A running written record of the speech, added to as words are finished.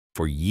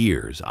For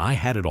years, I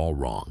had it all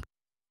wrong.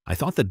 I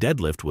thought the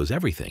deadlift was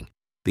everything,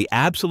 the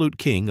absolute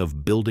king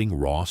of building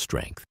raw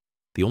strength,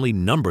 the only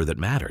number that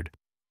mattered.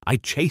 I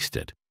chased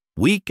it,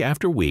 week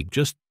after week,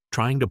 just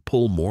trying to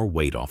pull more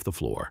weight off the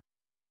floor.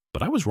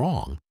 But I was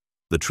wrong.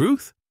 The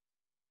truth?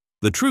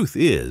 The truth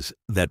is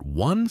that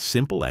one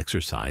simple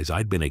exercise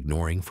I'd been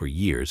ignoring for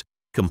years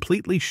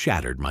completely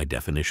shattered my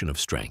definition of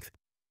strength.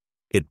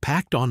 It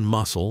packed on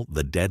muscle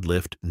the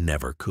deadlift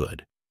never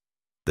could.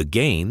 The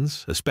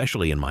gains,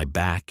 especially in my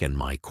back and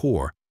my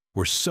core,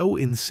 were so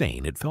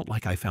insane it felt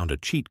like I found a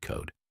cheat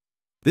code.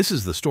 This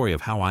is the story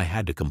of how I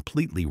had to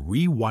completely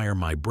rewire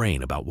my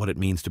brain about what it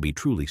means to be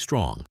truly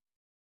strong.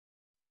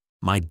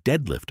 My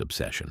deadlift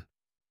obsession.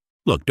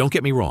 Look, don't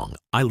get me wrong,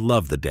 I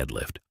love the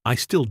deadlift. I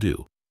still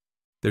do.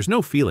 There's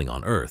no feeling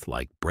on earth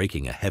like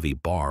breaking a heavy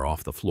bar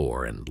off the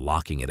floor and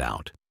locking it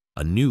out.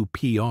 A new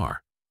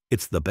PR.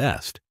 It's the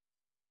best.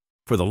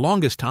 For the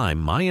longest time,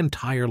 my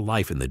entire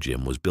life in the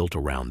gym was built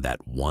around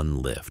that one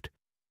lift.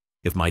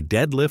 If my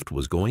deadlift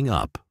was going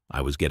up,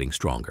 I was getting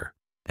stronger.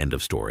 End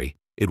of story.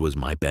 It was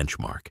my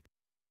benchmark.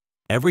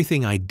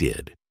 Everything I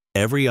did,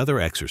 every other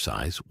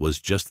exercise, was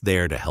just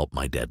there to help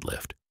my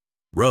deadlift.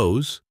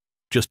 Rows,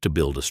 just to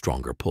build a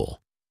stronger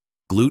pull.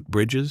 Glute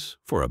bridges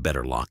for a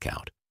better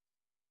lockout.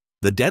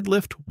 The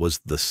deadlift was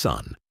the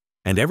sun,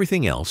 and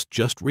everything else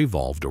just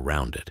revolved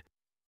around it.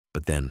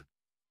 But then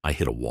I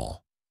hit a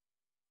wall.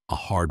 A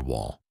hard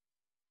wall.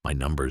 My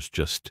numbers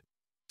just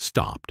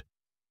stopped.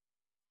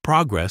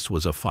 Progress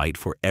was a fight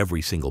for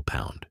every single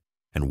pound.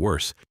 And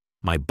worse,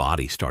 my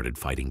body started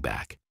fighting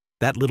back.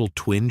 That little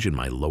twinge in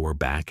my lower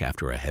back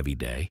after a heavy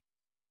day.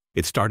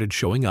 It started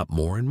showing up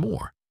more and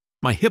more.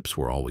 My hips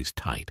were always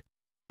tight.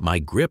 My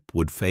grip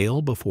would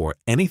fail before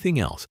anything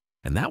else,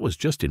 and that was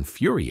just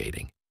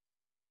infuriating.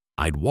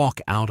 I'd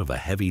walk out of a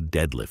heavy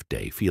deadlift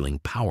day feeling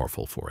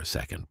powerful for a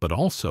second, but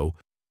also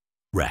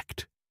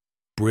wrecked,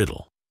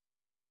 brittle.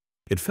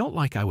 It felt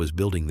like I was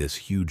building this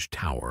huge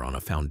tower on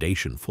a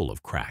foundation full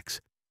of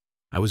cracks.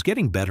 I was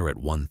getting better at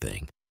one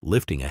thing,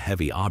 lifting a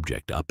heavy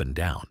object up and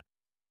down.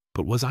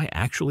 But was I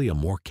actually a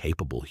more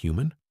capable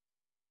human?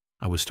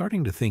 I was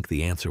starting to think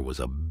the answer was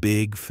a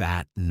big,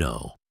 fat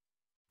no.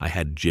 I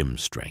had gym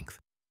strength.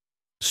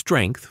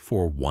 Strength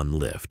for one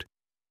lift,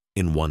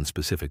 in one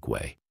specific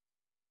way.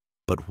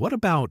 But what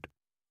about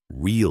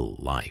real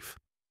life?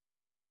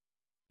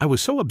 I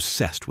was so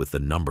obsessed with the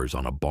numbers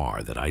on a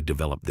bar that I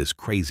developed this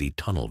crazy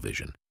tunnel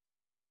vision.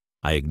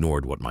 I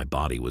ignored what my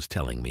body was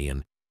telling me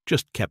and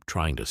just kept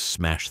trying to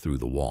smash through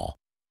the wall.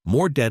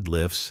 More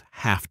deadlifts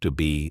have to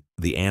be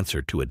the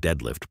answer to a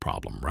deadlift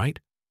problem, right?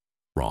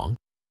 Wrong.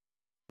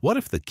 What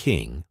if the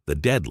king, the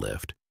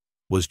deadlift,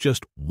 was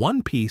just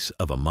one piece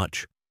of a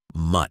much,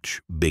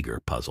 much bigger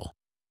puzzle?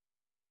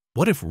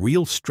 What if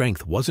real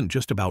strength wasn't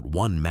just about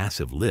one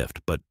massive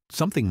lift, but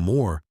something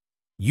more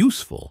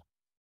useful?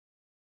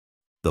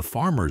 The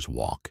farmer's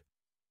walk.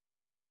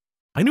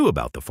 I knew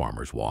about the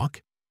farmer's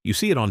walk. You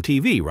see it on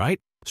TV, right?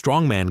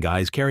 Strongman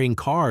guys carrying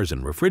cars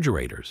and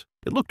refrigerators.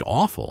 It looked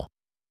awful.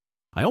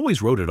 I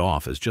always wrote it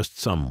off as just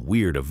some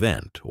weird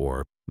event,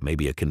 or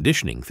maybe a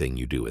conditioning thing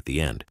you do at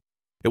the end.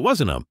 It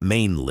wasn't a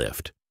main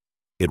lift.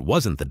 It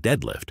wasn't the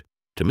deadlift.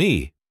 To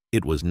me,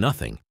 it was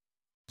nothing.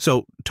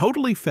 So,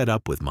 totally fed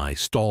up with my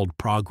stalled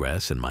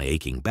progress and my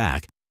aching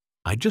back,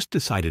 I just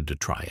decided to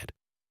try it.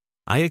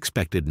 I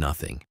expected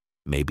nothing.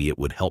 Maybe it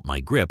would help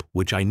my grip,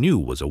 which I knew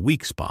was a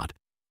weak spot.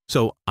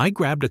 So I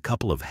grabbed a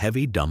couple of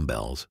heavy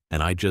dumbbells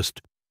and I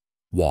just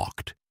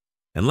walked.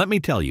 And let me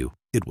tell you,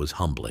 it was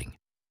humbling.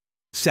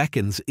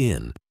 Seconds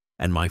in,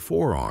 and my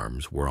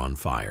forearms were on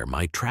fire,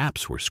 my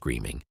traps were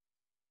screaming.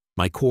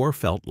 My core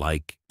felt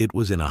like it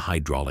was in a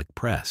hydraulic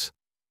press.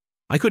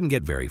 I couldn't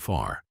get very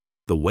far.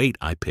 The weight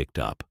I picked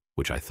up,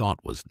 which I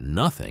thought was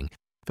nothing,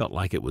 felt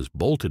like it was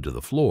bolted to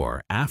the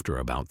floor after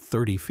about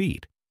 30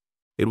 feet.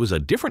 It was a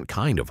different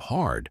kind of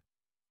hard.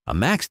 A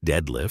max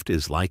deadlift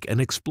is like an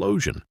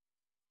explosion.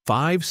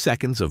 5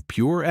 seconds of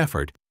pure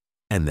effort,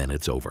 and then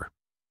it's over.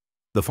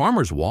 The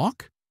farmer's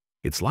walk?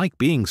 It's like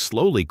being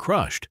slowly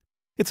crushed.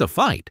 It's a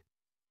fight.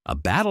 A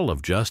battle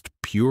of just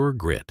pure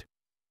grit.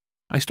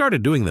 I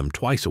started doing them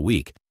twice a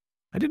week.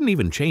 I didn't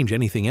even change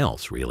anything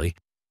else, really.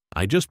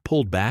 I just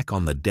pulled back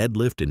on the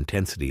deadlift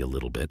intensity a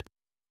little bit.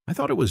 I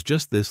thought it was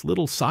just this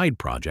little side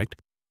project.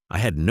 I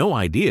had no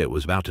idea it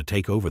was about to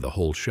take over the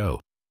whole show.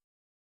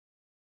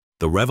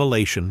 The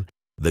revelation,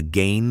 the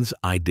gains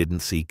I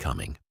didn't see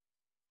coming.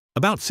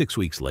 About 6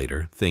 weeks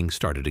later, things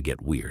started to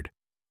get weird.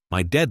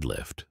 My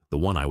deadlift, the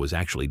one I was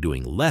actually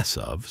doing less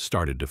of,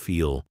 started to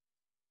feel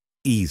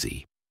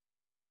easy.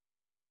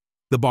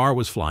 The bar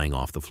was flying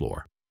off the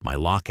floor. My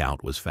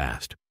lockout was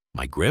fast.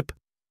 My grip?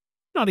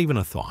 Not even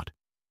a thought.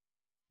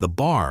 The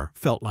bar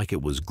felt like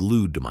it was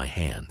glued to my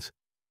hands.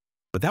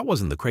 But that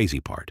wasn't the crazy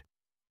part.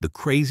 The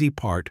crazy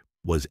part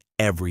was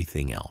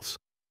everything else.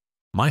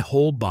 My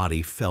whole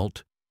body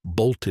felt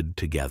bolted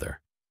together.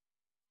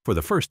 For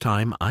the first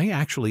time, I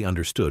actually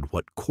understood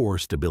what core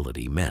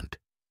stability meant.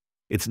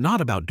 It's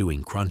not about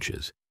doing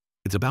crunches.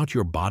 It's about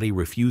your body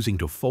refusing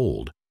to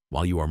fold,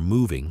 while you are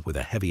moving with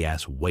a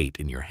heavy-ass weight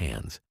in your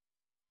hands.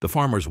 The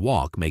farmer's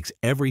walk makes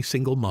every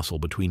single muscle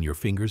between your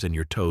fingers and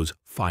your toes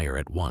fire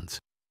at once.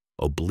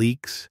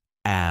 Obliques,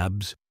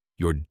 abs,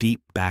 your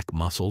deep back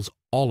muscles,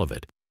 all of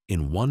it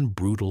in one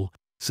brutal,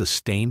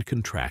 sustained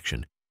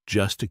contraction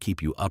just to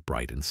keep you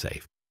upright and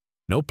safe.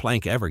 No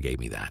plank ever gave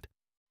me that.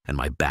 And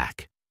my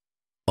back.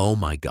 Oh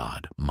my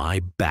God, my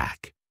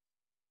back.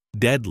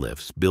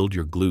 Deadlifts build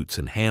your glutes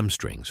and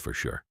hamstrings for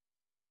sure.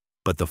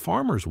 But the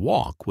farmer's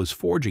walk was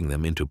forging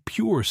them into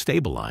pure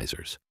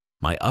stabilizers.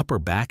 My upper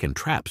back and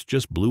traps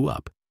just blew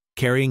up.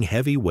 Carrying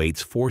heavy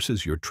weights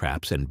forces your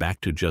traps and back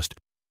to just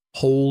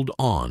hold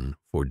on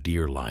for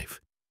dear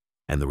life.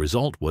 And the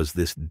result was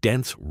this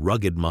dense,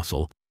 rugged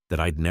muscle that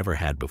I'd never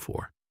had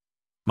before.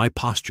 My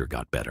posture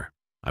got better.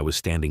 I was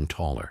standing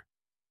taller.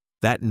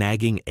 That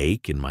nagging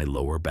ache in my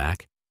lower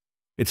back,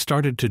 it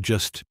started to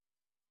just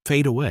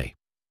fade away.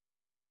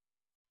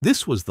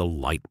 This was the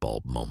light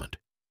bulb moment.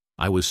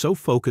 I was so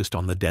focused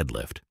on the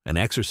deadlift, an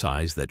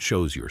exercise that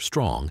shows you're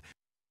strong,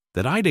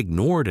 that I'd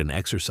ignored an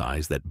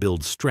exercise that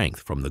builds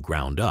strength from the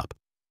ground up.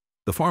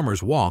 The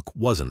farmer's walk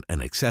wasn't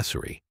an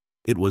accessory.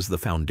 It was the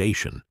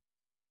foundation,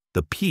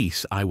 the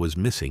piece I was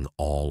missing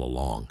all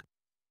along.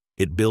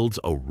 It builds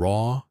a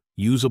raw,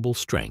 usable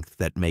strength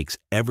that makes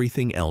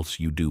everything else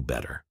you do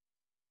better.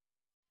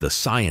 The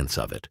science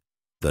of it,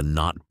 the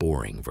not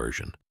boring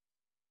version.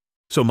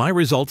 So my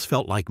results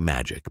felt like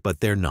magic,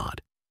 but they're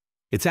not.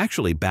 It's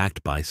actually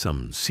backed by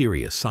some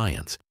serious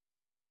science.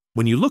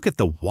 When you look at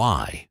the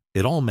why,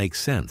 it all makes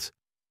sense.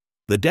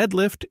 The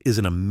deadlift is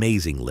an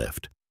amazing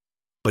lift,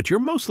 but you're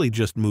mostly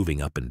just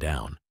moving up and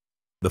down.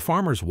 The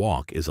farmer's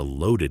walk is a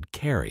loaded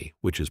carry,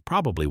 which is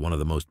probably one of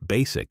the most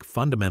basic,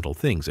 fundamental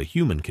things a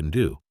human can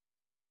do.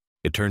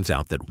 It turns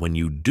out that when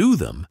you do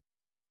them,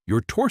 your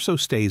torso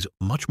stays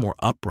much more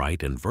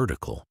upright and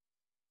vertical.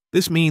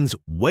 This means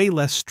way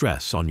less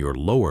stress on your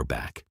lower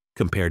back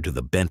compared to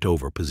the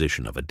bent-over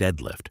position of a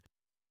deadlift.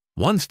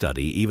 One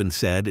study even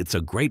said it's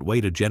a great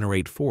way to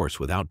generate force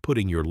without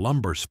putting your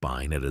lumbar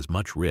spine at as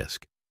much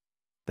risk.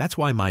 That's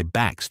why my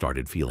back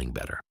started feeling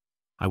better.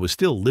 I was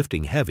still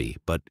lifting heavy,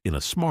 but in a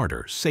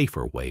smarter,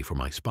 safer way for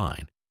my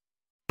spine.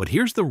 But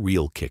here's the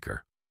real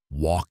kicker: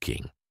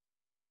 walking.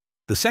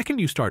 The second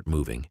you start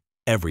moving,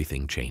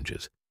 everything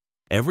changes.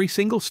 Every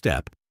single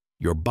step,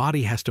 your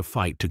body has to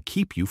fight to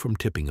keep you from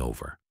tipping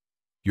over.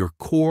 Your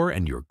core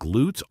and your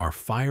glutes are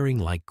firing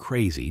like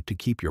crazy to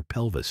keep your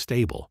pelvis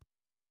stable.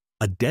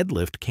 A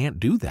deadlift can't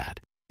do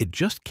that. It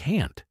just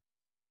can't.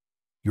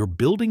 You're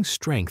building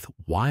strength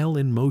while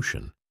in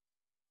motion.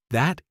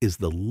 That is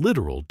the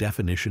literal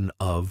definition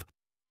of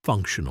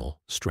functional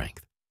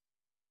strength.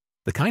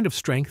 The kind of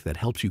strength that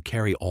helps you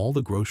carry all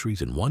the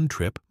groceries in one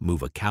trip,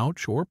 move a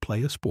couch, or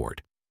play a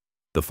sport.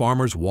 The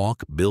farmer's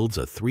walk builds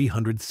a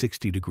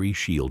 360-degree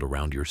shield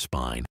around your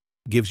spine,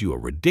 gives you a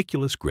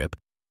ridiculous grip,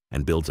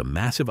 and builds a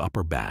massive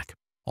upper back,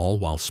 all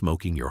while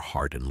smoking your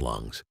heart and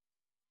lungs.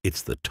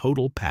 It's the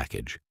total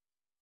package.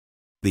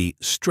 The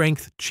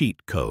strength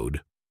cheat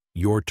code,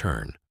 your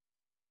turn.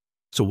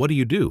 So what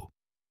do?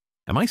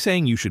 Am I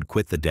saying you should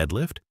quit the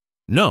deadlift?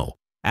 No,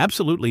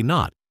 absolutely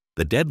not.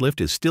 The deadlift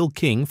is still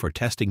king for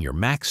testing your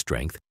max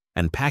strength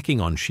and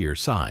packing on sheer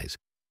size.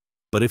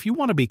 But if you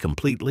want to be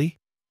completely,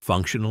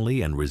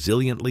 functionally, and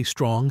resiliently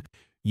strong,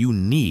 you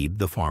need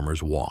the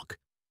farmer's walk.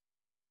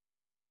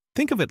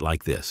 Think of it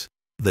like this.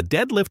 The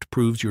deadlift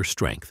proves your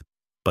strength,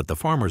 but the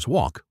farmer's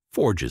walk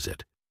forges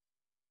it.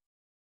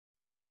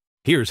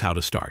 Here's how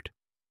to start.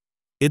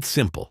 It's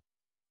simple.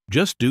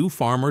 Just do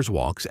farmer's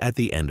walks at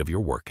the end of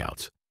your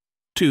workouts.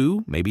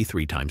 2, maybe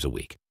 3 times a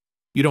week.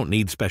 You don't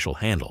need special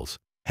handles.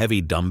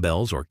 Heavy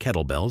dumbbells or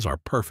kettlebells are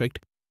perfect.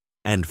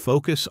 And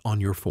focus on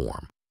your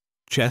form.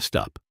 Chest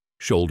up,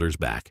 shoulders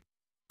back.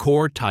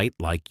 Core tight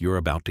like you're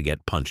about to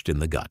get punched in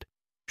the gut.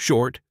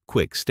 Short,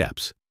 quick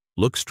steps.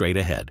 Look straight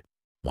ahead.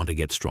 Want to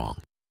get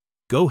strong.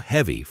 Go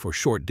heavy for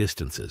short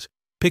distances.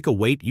 Pick a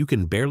weight you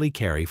can barely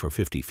carry for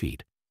 50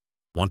 feet.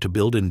 Want to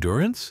build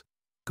endurance?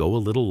 Go a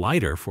little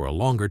lighter for a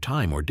longer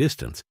time or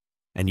distance,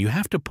 and you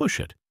have to push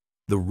it.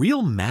 The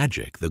real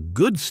magic, the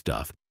good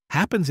stuff,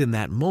 happens in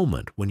that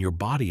moment when your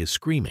body is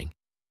screaming,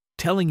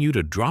 telling you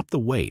to drop the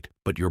weight,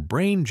 but your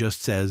brain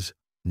just says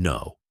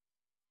no.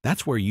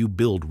 That's where you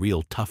build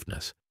real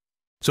toughness.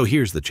 So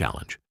here's the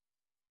challenge.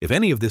 If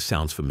any of this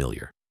sounds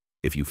familiar,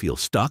 if you feel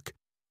stuck,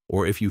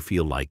 or if you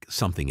feel like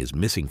something is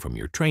missing from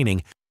your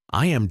training,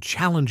 I am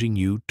challenging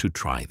you to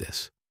try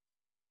this.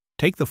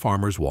 Take the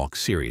farmer's walk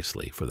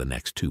seriously for the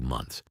next 2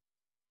 months.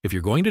 If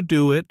you're going to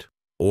do it,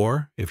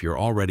 or if you're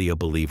already a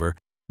believer,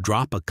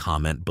 drop a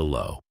comment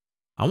below.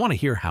 I want to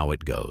hear how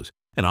it goes.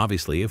 And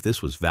obviously, if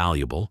this was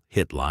valuable,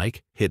 hit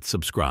like, hit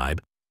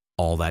subscribe,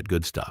 all that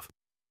good stuff.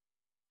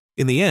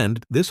 In the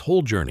end, this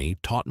whole journey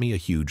taught me a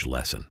huge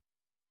lesson.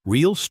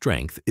 Real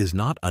strength is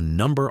not a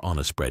number on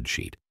a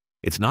spreadsheet.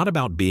 It's not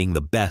about being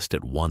the best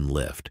at one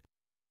lift.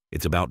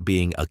 It's about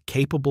being a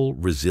capable,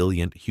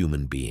 resilient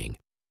human being.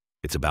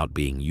 It's about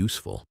being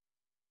useful.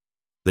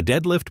 The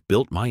deadlift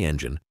built my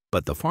engine,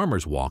 but the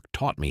farmer's walk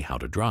taught me how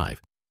to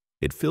drive.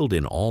 It filled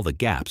in all the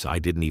gaps I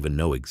didn't even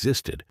know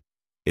existed.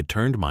 It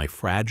turned my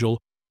fragile,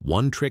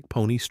 one-trick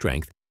pony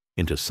strength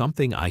into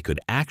something I could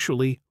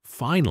actually,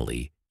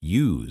 finally,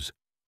 use.